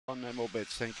No more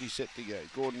bets, thank you. Set to go.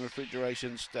 Gordon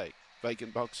Refrigeration Steak.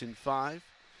 Vacant box in 5.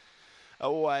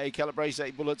 Away,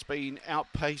 Calabrese Bullet's been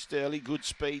outpaced early. Good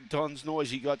speed. Don's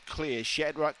Noisy got clear.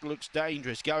 Shadrach looks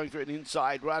dangerous. Going for an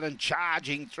inside run and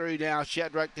charging through now.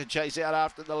 Shadrach to chase out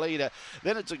after the leader.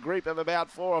 Then it's a group of about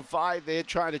 4 or 5 there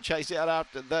trying to chase out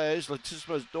after those.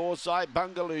 Latissimus Dorsai,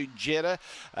 Bungaloo Jetta.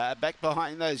 Back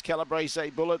behind those,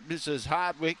 Calabrese Bullet, Mrs.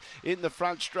 Hardwick in the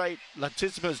front straight.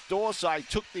 Latissimus Dorsai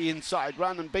took the inside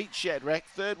run and beat Shadrach.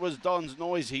 Third was Don's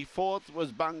Noisy. Fourth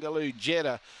was Bungaloo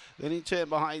Jetta. Then in turn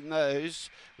behind those,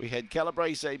 we had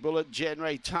Calabrese Bullet,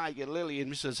 January Tiger Lily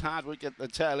and Mrs. Hardwick at the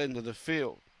tail end of the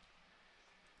field.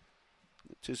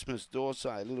 Latissimus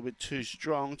Dorsai a little bit too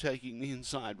strong, taking the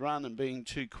inside run and being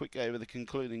too quick over the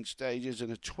concluding stages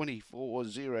in a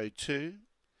 24.02.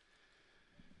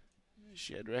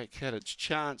 Shadrach had its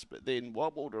chance, but then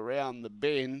wobbled around the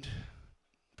bend,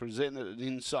 presented an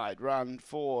inside run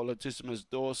for Latissimus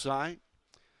Dorsai.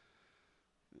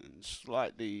 And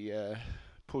slightly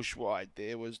push wide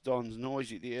there was Don's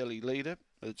Noisy, the early leader.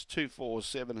 It's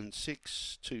 2-4-7 and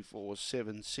 6,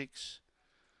 2-4-7, 6.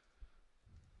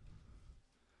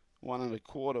 1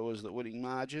 1/4 was the winning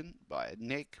margin by a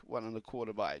neck, 1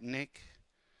 1/4 by a neck.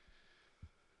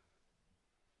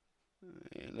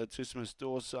 And Latissimus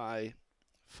Dorsai,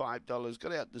 $5,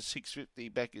 got out to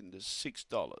 $6.50, back into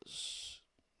 $6.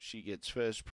 She gets first.